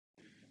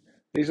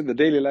These are the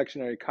daily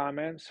lectionary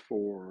comments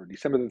for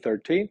December the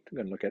 13th. I'm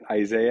going to look at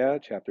Isaiah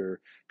chapter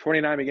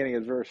 29, beginning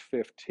at verse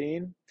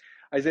 15.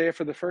 Isaiah,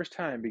 for the first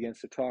time, begins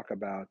to talk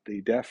about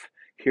the deaf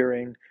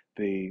hearing,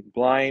 the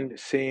blind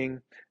seeing,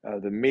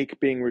 the meek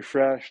being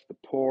refreshed, the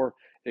poor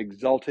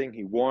exulting.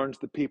 He warns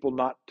the people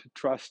not to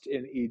trust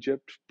in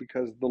Egypt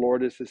because the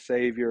Lord is the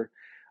Savior,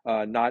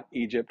 not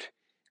Egypt.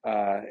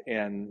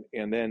 And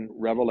then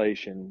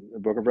Revelation, the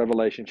book of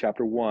Revelation,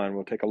 chapter 1,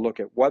 we'll take a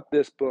look at what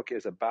this book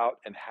is about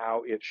and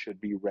how it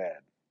should be read.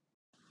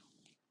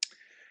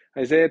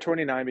 Isaiah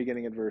 29,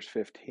 beginning at verse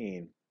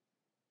 15.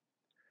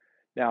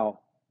 Now,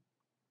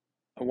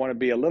 I want to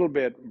be a little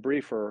bit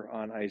briefer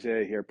on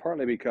Isaiah here,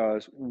 partly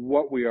because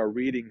what we are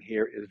reading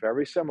here is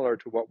very similar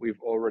to what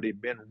we've already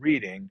been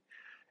reading,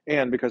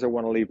 and because I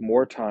want to leave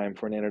more time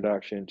for an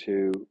introduction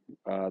to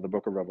the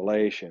book of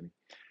Revelation.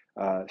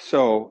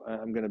 So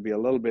I'm going to be a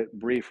little bit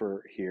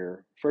briefer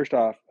here. First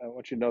off, I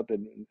want you to note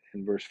that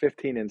in verse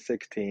 15 and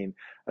 16,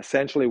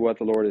 essentially what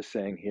the Lord is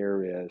saying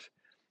here is,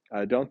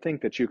 don't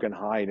think that you can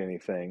hide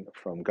anything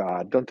from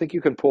God. Don't think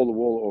you can pull the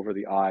wool over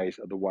the eyes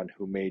of the one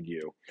who made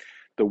you.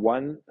 The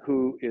one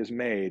who is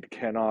made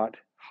cannot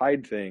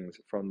hide things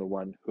from the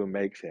one who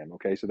makes him.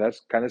 Okay, so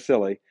that's kind of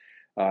silly,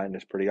 and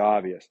it's pretty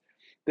obvious.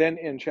 Then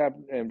in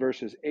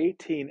verses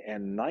 18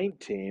 and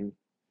 19,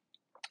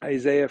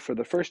 Isaiah, for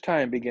the first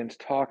time, begins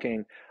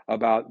talking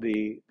about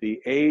the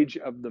age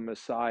of the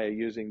Messiah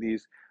using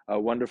these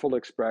wonderful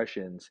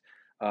expressions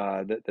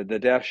that the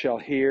deaf shall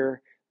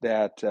hear,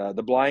 that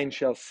the blind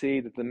shall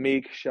see, that the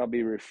meek shall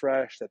be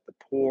refreshed, that the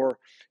poor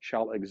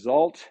shall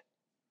exult.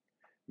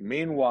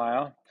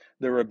 Meanwhile,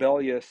 the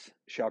rebellious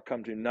shall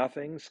come to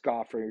nothing,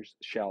 scoffers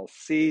shall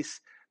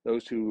cease,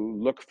 those who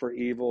look for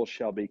evil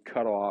shall be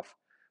cut off.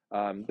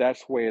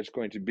 That's the way it's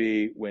going to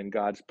be when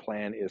God's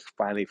plan is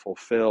finally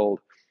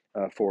fulfilled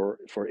for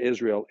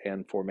Israel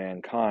and for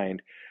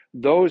mankind.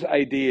 Those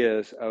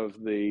ideas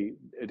of the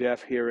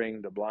deaf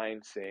hearing, the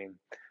blind seeing,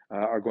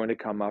 are going to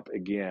come up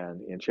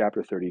again in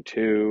chapter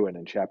 32 and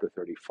in chapter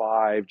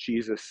 35.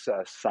 Jesus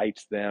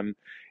cites them,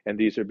 and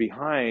these are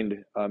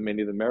behind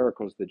many of the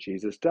miracles that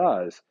Jesus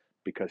does,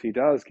 because he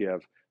does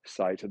give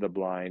sight to the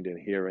blind and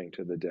hearing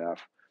to the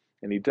deaf.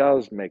 And he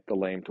does make the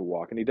lame to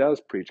walk, and he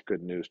does preach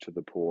good news to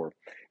the poor.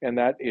 And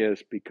that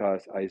is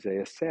because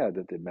Isaiah said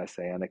that the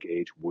Messianic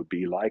age would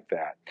be like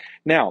that.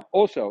 Now,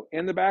 also,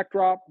 in the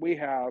backdrop, we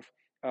have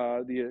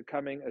the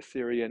coming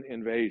Assyrian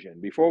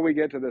invasion. Before we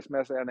get to this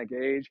Messianic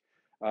age,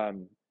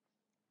 um,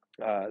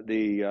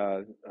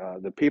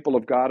 the people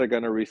of God are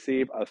going to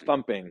receive a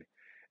thumping.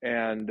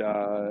 And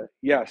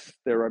yes,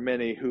 there are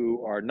many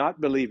who are not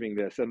believing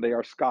this, and they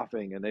are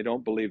scoffing, and they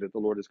don't believe that the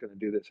Lord is going to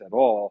do this at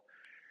all.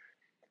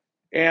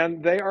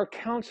 And they are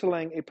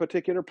counseling a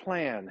particular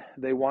plan.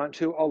 They want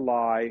to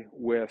ally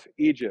with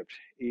Egypt.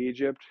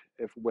 Egypt,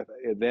 if with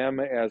them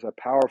as a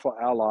powerful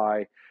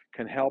ally,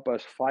 can help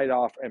us fight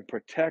off and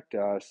protect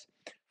us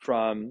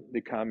from the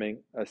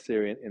coming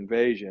Assyrian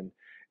invasion.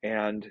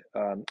 And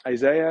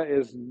Isaiah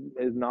is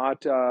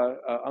not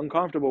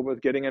uncomfortable with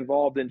getting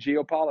involved in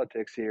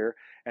geopolitics here,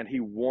 and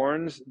he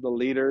warns the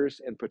leaders,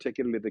 and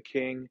particularly the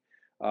king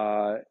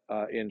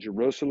in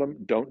Jerusalem,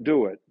 don't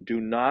do it.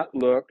 Do not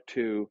look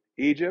to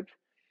Egypt.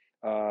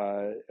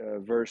 Chapter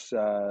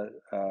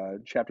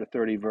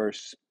 30,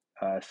 verse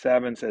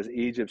 7 says,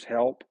 Egypt's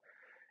help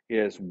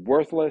is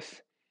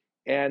worthless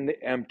and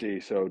empty,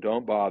 so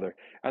don't bother.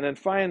 And then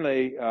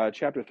finally,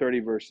 chapter 30,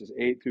 verses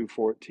 8 through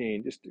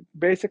 14, just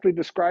basically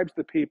describes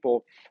the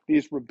people,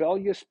 these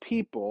rebellious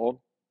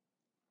people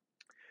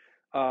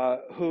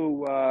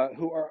who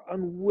are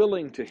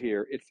unwilling to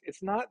hear.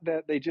 It's not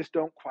that they just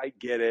don't quite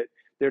get it.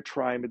 They're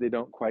trying, but they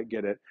don't quite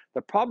get it.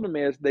 The problem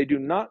is they do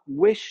not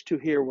wish to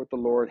hear what the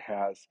Lord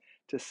has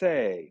to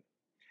say.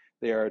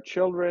 They are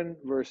children,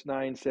 verse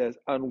 9 says,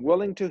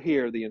 unwilling to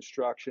hear the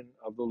instruction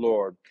of the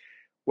Lord.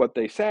 What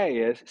they say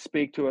is,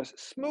 speak to us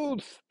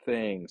smooth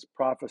things,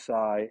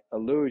 prophesy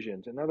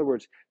illusions. In other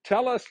words,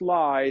 tell us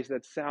lies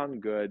that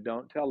sound good.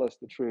 Don't tell us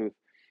the truth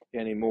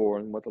anymore.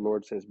 And what the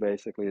Lord says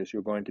basically is,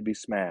 you're going to be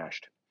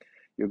smashed.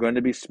 You're going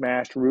to be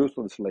smashed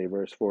ruthlessly,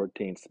 verse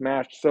 14.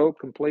 Smashed so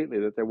completely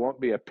that there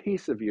won't be a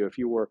piece of you. If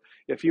you were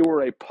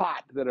a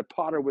pot that a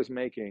potter was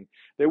making,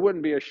 there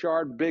wouldn't be a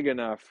shard big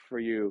enough for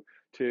you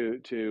to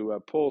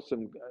pull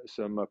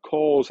some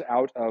coals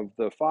out of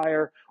the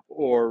fire,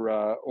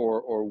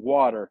 or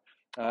water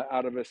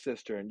out of a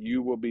cistern.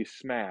 You will be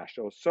smashed.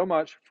 So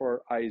much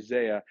for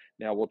Isaiah.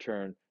 Now we'll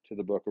turn to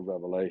the book of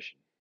Revelation.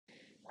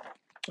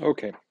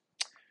 Okay,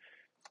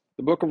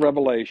 the book of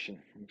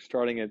Revelation,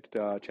 starting at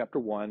chapter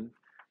 1.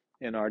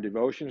 In our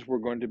devotions, we're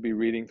going to be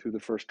reading through the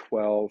first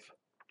 12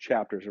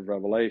 chapters of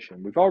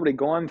Revelation. We've already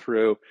gone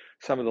through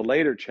some of the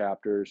later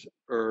chapters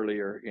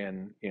earlier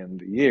in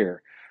the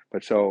year.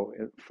 But so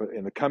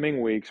in the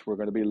coming weeks, we're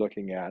going to be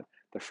looking at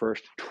the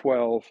first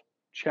 12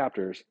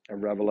 chapters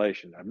of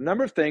Revelation. I have a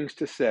number of things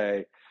to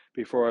say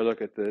before I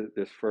look at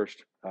this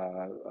first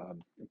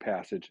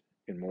passage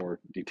in more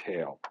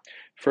detail.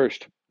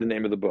 First, the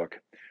name of the book.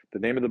 The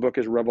name of the book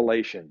is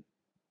Revelation.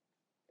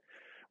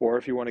 Or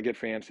if you want to get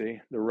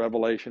fancy, the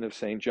Revelation of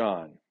St.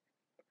 John.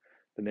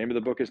 The name of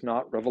the book is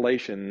not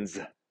Revelations.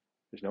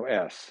 There's no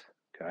S,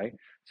 okay?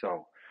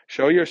 So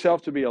show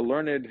yourself to be a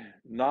learned,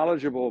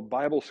 knowledgeable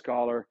Bible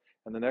scholar,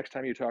 and the next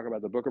time you talk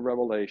about the book of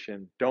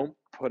Revelation, don't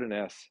put an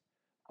S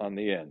on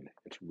the end.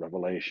 It's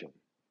Revelation.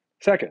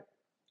 Second,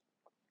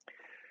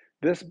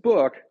 this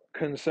book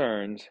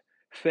concerns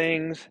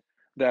things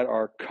that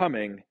are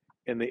coming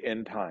in the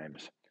end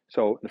times.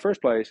 So in the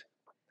first place,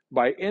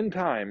 by end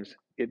times,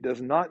 it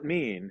does not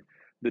mean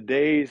the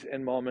days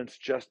and moments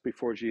just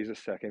before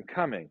Jesus' second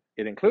coming.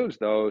 It includes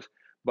those,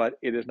 but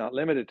it is not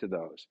limited to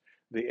those.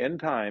 The end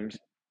times,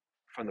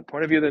 from the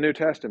point of view of the New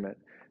Testament,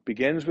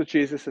 begins with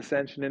Jesus'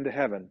 ascension into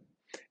heaven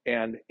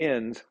and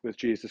ends with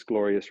Jesus'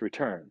 glorious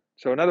return.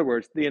 So in other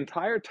words, the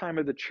entire time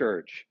of the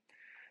church,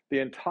 the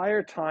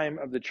entire time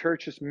of the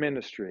church's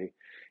ministry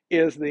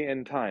is the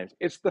end times.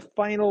 It's the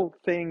final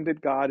thing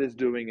that God is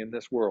doing in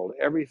this world.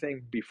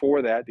 Everything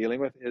before that,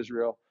 dealing with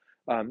Israel,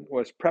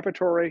 was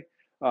preparatory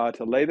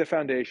to lay the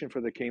foundation for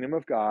the kingdom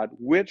of God,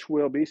 which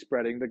will be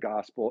spreading the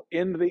gospel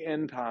in the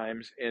end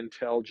times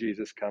until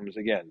Jesus comes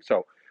again.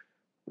 So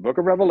the book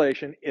of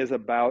Revelation is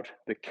about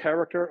the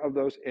character of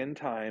those end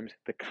times,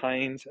 the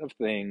kinds of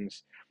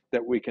things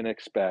that we can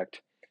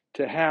expect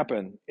to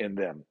happen in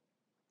them.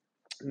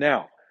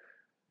 Now,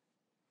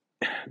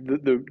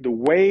 the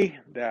way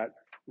that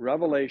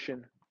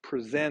Revelation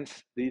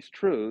presents these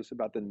truths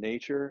about the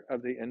nature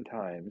of the end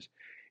times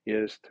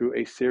is through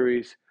a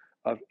series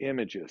of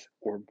images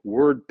or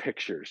word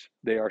pictures.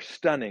 They are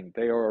stunning.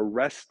 They are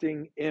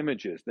arresting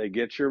images. They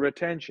get your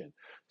attention.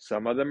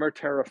 Some of them are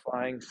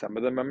terrifying. Some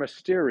of them are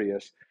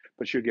mysterious.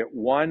 But you get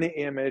one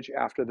image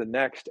after the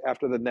next,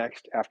 after the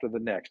next, after the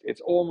next.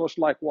 It's almost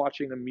like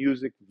watching a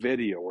music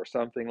video or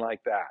something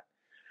like that.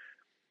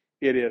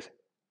 It is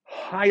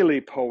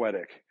highly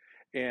poetic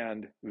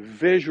and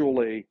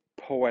visually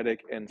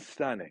poetic and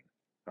stunning,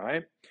 all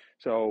right?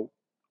 So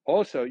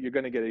also you're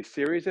going to get a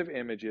series of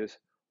images,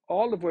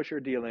 all of which are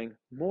dealing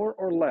more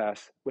or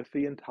less with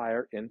the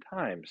entire end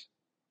times.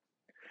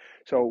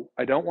 So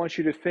I don't want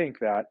you to think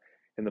that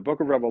in the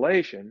book of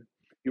Revelation,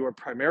 you are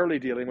primarily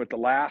dealing with the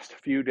last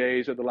few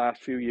days or the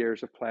last few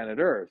years of planet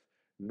Earth,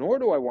 nor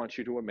do I want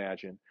you to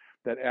imagine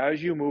that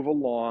as you move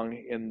along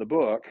in the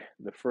book,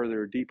 the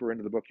further deeper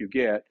into the book you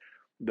get,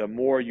 the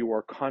more you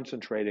are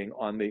concentrating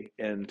on the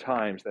end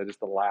times, that is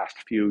the last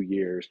few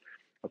years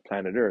of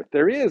planet Earth.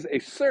 There is a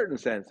certain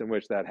sense in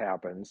which that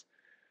happens.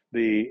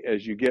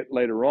 As you get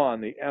later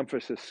on, the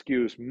emphasis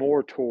skews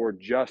more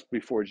toward just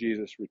before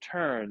Jesus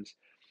returns,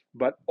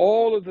 but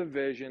all of the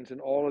visions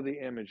and all of the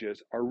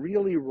images are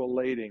really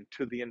relating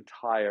to the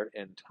entire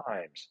end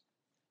times.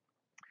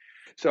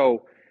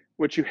 So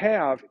what you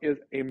have is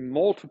a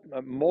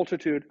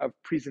multitude of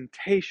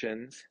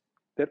presentations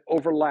that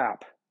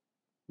overlap.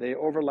 They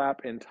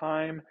overlap in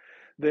time,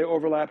 they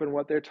overlap in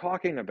what they're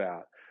talking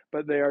about,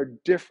 but they are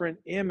different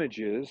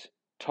images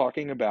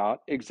talking about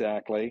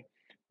exactly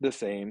the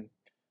same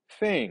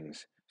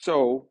things.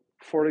 So,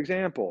 for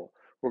example,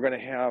 we're going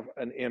to have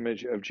an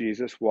image of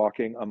Jesus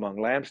walking among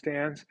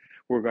lampstands.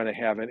 We're going to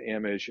have an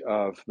image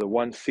of the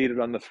one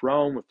seated on the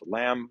throne with the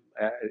Lamb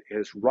at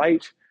his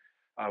right.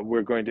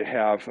 We're going to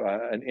have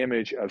an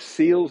image of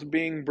seals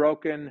being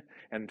broken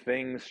and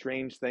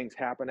strange things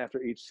happen after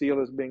each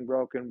seal is being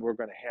broken. We're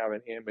going to have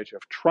an image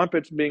of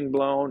trumpets being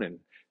blown and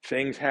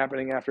things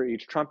happening after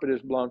each trumpet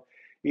is blown.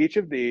 Each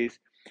of these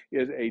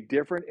is a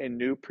different and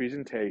new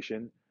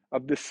presentation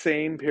of the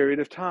same period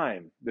of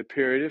time, the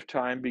period of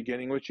time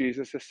beginning with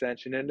Jesus'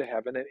 ascension into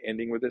heaven and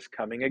ending with his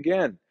coming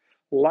again.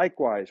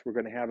 Likewise, we're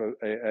going to have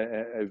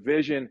a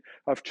vision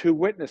of two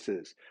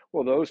witnesses.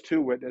 Well, those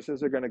two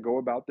witnesses are going to go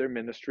about their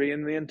ministry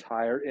in the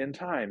entire end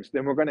times.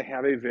 Then we're going to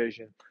have a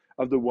vision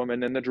of the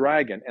woman and the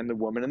dragon, and the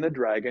woman and the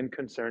dragon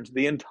concerns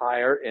the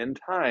entire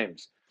end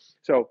times.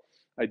 So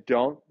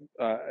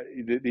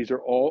these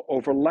are all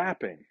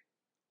overlapping.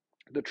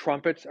 The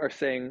trumpets are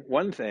saying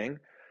one thing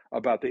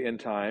about the end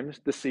times.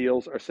 The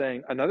seals are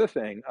saying another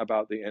thing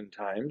about the end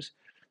times.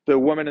 The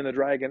woman and the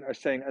dragon are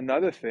saying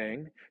another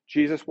thing.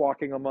 Jesus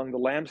walking among the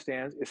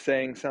lampstands is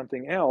saying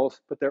something else,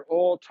 but they're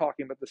all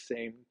talking about the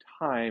same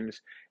times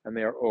and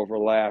they are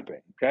overlapping.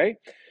 Okay,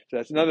 so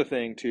that's another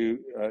thing to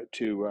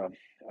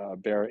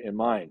bear in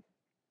mind.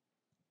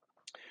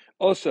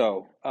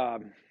 Also,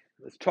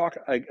 let's talk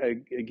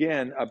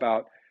again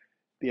about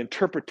the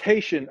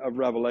interpretation of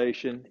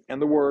Revelation and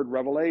the word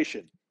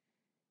revelation.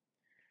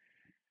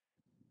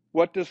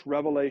 What does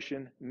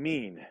revelation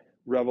mean?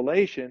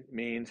 Revelation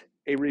means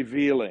a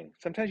revealing.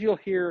 Sometimes you'll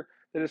hear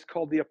that it's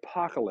called the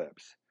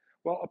apocalypse.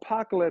 Well,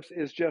 apocalypse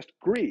is just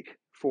Greek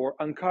for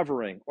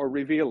uncovering or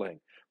revealing.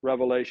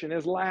 Revelation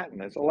is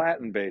Latin. It's a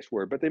Latin-based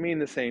word, but they mean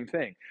the same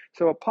thing.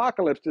 So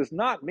apocalypse does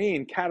not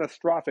mean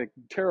catastrophic,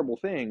 terrible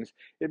things.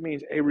 It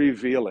means a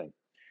revealing.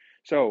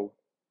 So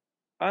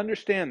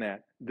understand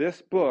that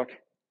this book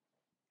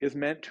is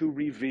meant to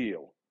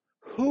reveal.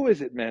 Who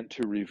is it meant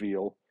to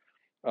reveal?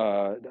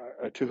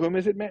 To whom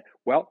is it meant?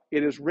 Well,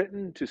 it is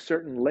written to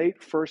certain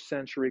late first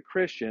century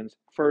Christians,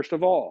 first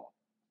of all.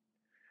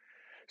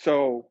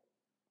 So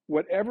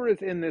whatever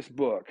is in this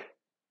book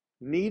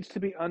needs to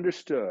be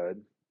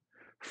understood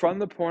from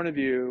the point of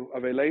view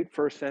of a late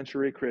first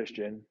century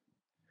Christian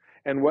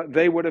and what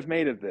they would have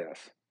made of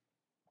this.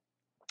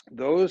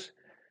 Those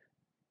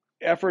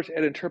efforts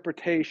at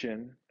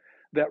interpretation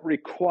that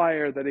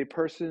require that a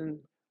person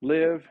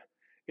live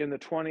in the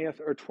 20th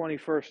or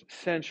 21st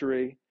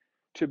century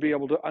to be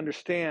able to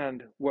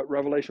understand what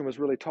Revelation was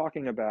really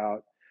talking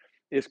about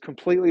is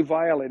completely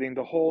violating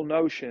the whole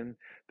notion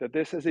that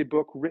this is a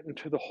book written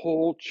to the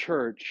whole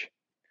church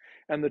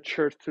and the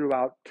church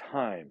throughout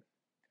time.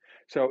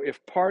 So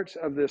if parts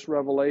of this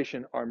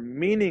revelation are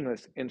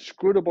meaningless,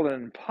 inscrutable,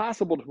 and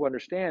impossible to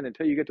understand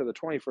until you get to the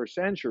 21st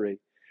century,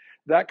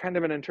 that kind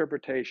of an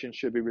interpretation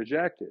should be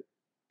rejected.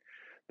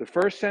 The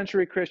first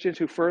century Christians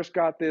who first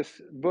got this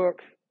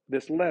book,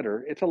 this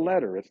letter, it's a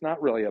letter. It's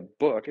not really a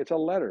book. It's a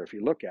letter if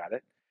you look at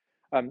it.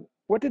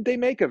 What did they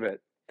make of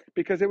it?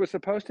 Because it was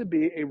supposed to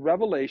be a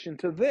revelation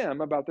to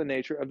them about the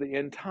nature of the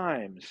end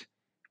times.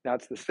 Now,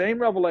 it's the same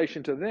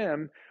revelation to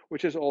them,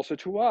 which is also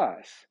to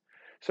us.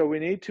 So we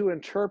need to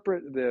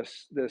interpret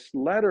this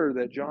letter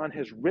that John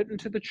has written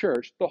to the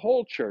church, the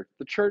whole church,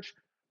 the church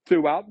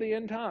throughout the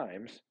end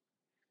times.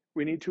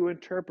 We need to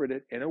interpret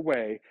it in a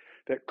way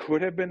that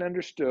could have been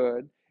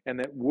understood and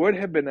that would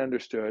have been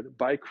understood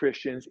by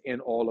Christians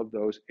in all of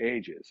those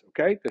ages.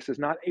 Okay? This is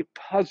not a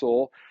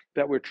puzzle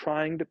that we're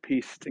trying to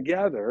piece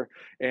together,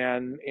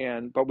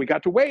 but we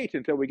got to wait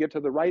until we get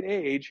to the right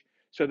age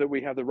so that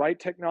we have the right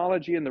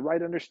technology and the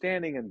right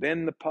understanding, and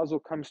then the puzzle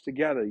comes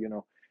together.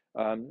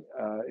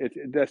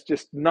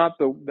 That's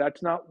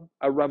not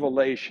a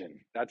revelation.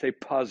 That's a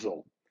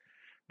puzzle.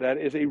 That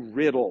is a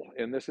riddle,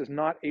 and this is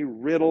not a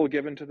riddle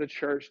given to the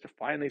church to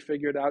finally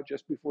figure it out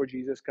just before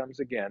Jesus comes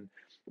again,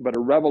 but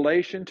a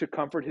revelation to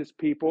comfort his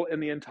people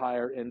in the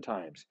entire end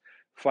times.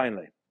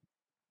 Finally,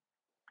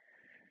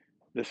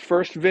 this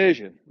first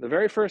vision, the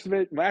very first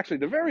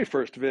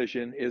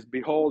vision is,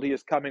 behold, he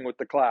is coming with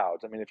the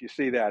clouds. I mean, if you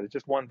see that, it's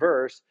just one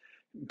verse.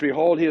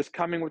 Behold, he is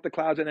coming with the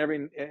clouds, and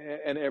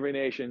every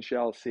nation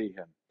shall see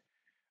him.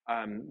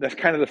 That's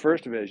kind of the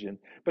first vision.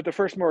 But the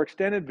first more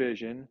extended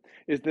vision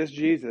is this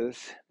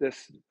Jesus,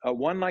 this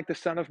one like the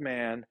Son of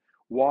Man,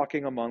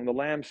 walking among the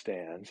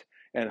lampstands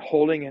and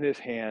holding in his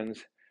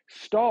hands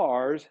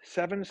stars,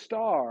 7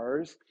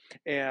 stars,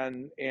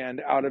 and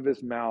out of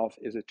his mouth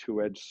is a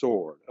two-edged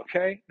sword.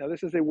 Okay? Now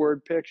this is a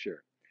word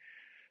picture.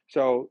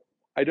 So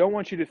I don't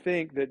want you to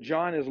think that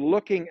John is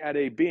looking at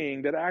a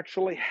being that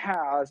actually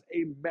has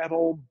a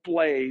metal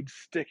blade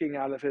sticking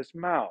out of his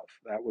mouth.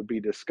 That would be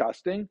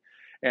disgusting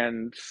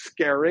and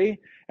scary,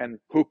 and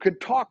who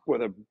could talk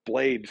with a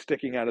blade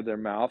sticking out of their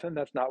mouth? And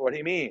that's not what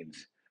he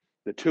means.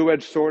 The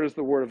two-edged sword is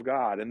the word of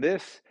God, and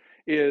this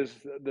is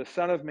the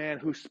Son of Man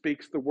who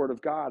speaks the word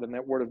of God, and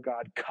that word of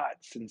God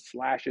cuts and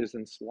slashes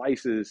and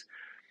slices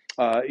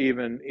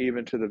even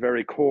to the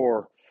very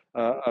core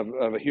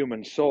of a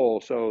human soul.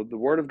 So the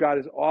word of God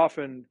is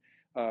often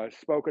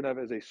spoken of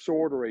as a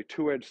sword or a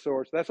two-edged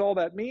sword. So that's all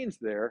that means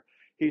there.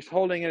 He's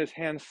holding in his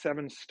hand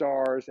 7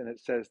 stars, and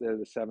it says there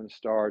the 7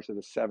 stars are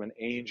the 7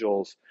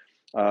 angels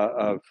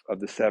of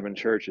the 7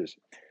 churches.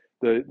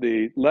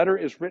 The letter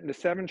is written to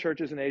 7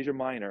 churches in Asia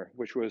Minor,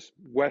 which was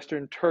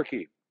Western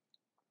Turkey.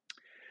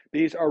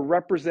 These are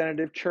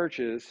representative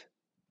churches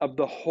of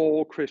the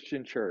whole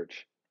Christian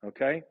church,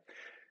 okay?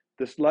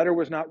 This letter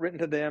was not written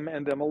to them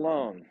and them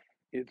alone.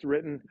 It's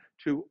written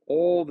to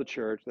all the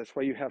church. That's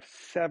why you have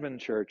 7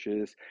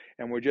 churches,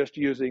 and we're just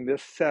using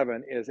this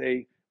 7 as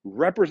a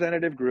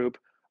representative group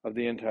of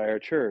the entire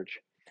church.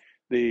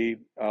 The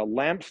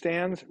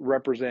lampstands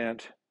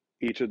represent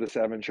each of the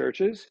 7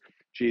 churches.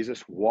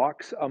 Jesus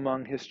walks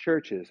among his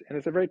churches, and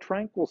it's a very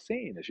tranquil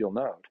scene, as you'll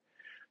note,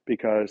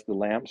 because the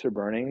lamps are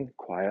burning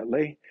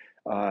quietly,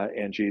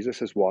 and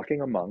Jesus is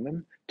walking among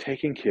them,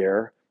 taking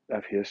care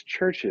of his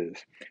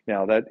churches.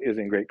 Now, that is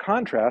in great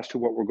contrast to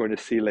what we're going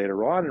to see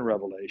later on in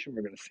Revelation.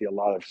 We're going to see a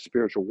lot of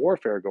spiritual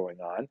warfare going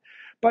on,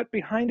 but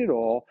behind it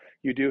all,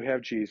 you do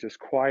have Jesus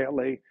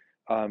quietly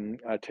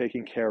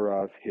taking care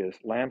of his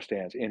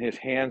lampstands. In his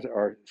hands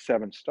are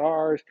 7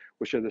 stars,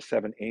 which are the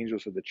 7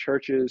 angels of the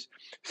churches.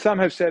 Some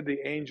have said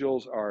the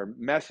angels are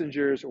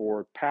messengers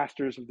or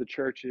pastors of the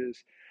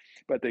churches,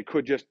 but they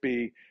could just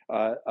be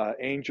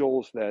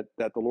angels that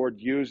the Lord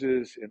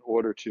uses in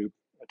order to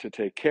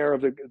take care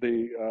of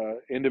the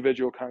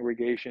individual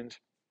congregations.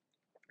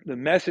 The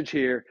message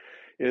here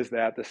is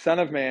that the Son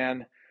of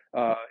Man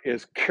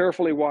is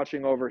carefully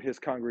watching over his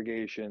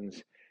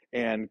congregations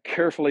and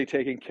carefully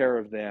taking care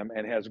of them,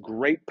 and has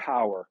great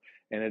power.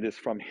 And it is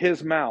from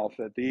his mouth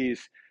that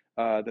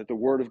that the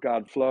word of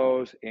God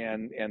flows,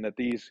 and that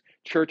these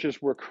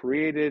churches were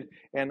created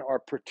and are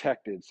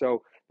protected.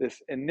 So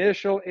this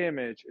initial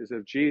image is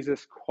of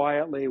Jesus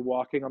quietly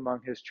walking among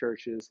his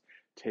churches,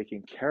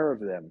 taking care of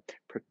them,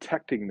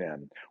 protecting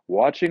them,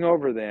 watching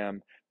over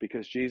them,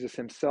 because Jesus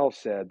himself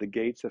said, the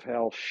gates of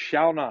hell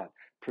shall not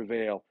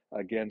prevail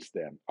against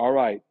them. All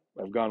right,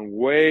 I've gone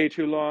way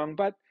too long,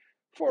 but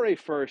for a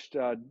first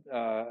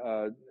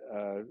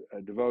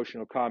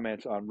devotional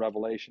comments on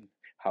Revelation,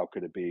 how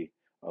could it be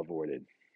avoided?